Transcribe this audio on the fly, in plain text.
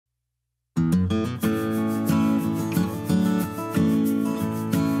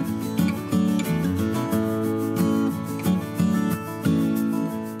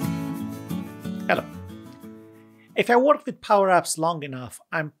If I worked with Power Apps long enough,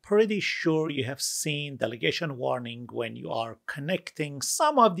 I'm pretty sure you have seen delegation warning when you are connecting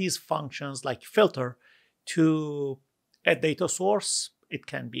some of these functions like filter to a data source. It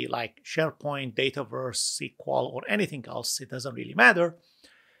can be like SharePoint, Dataverse, SQL, or anything else. It doesn't really matter.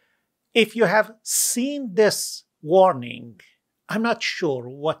 If you have seen this warning, I'm not sure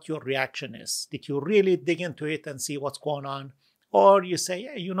what your reaction is. Did you really dig into it and see what's going on? Or you say,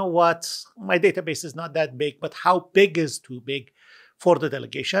 yeah, you know what, my database is not that big, but how big is too big for the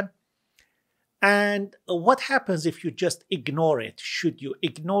delegation? And what happens if you just ignore it? Should you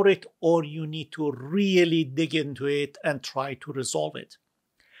ignore it, or you need to really dig into it and try to resolve it?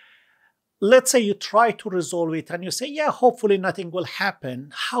 Let's say you try to resolve it and you say, yeah, hopefully nothing will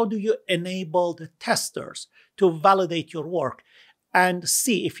happen. How do you enable the testers to validate your work and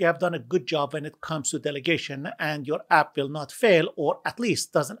see if you have done a good job when it comes to delegation and your app will not fail, or at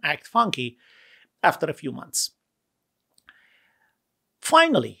least doesn't act funky after a few months?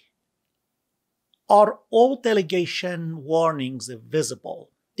 Finally, are all delegation warnings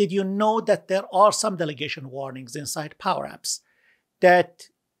visible? Did you know that there are some delegation warnings inside PowerApps that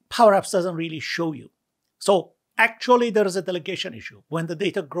PowerApps doesn't really show you? So actually, there is a delegation issue. When the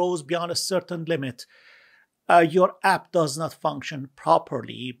data grows beyond a certain limit, your app does not function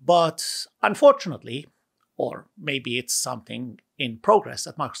properly. But unfortunately, or maybe it's something in progress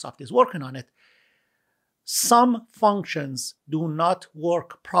that Microsoft is working on it, some functions do not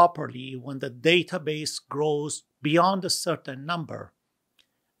work properly when the database grows beyond a certain number,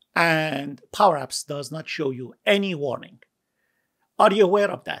 and PowerApps does not show you any warning. Are you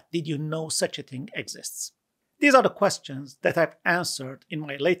aware of that? Did you know such a thing exists? These are the questions that I've answered in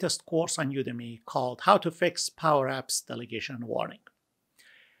my latest course on Udemy called How to Fix PowerApps Delegation Warning.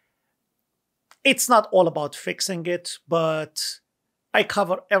 It's not all about fixing it, but I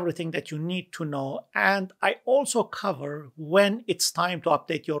cover everything that you need to know, and I also cover when it's time to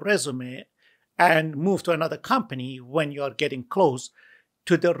update your resume and move to another company when you are getting close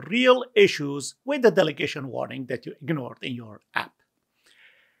to the real issues with the delegation warning that you ignored in your app.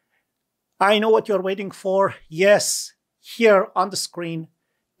 I know what you're waiting for. Yes, here on the screen,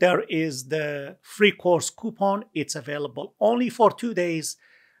 there is the free course coupon. It's available only for 2 days.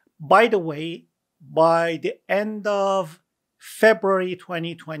 By the way, by the end of February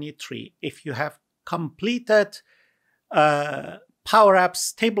 2023, if you have completed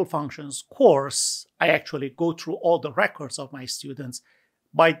PowerApps Table Functions course, I actually go through all the records of my students.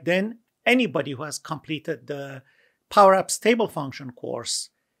 By then, anybody who has completed the PowerApps Table Function course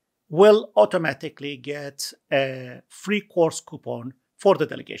will automatically get a free course coupon for the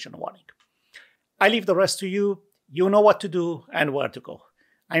delegation warning. I leave the rest to you. You know what to do and where to go.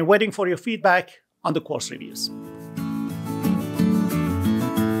 I'm waiting for your feedback on the course reviews.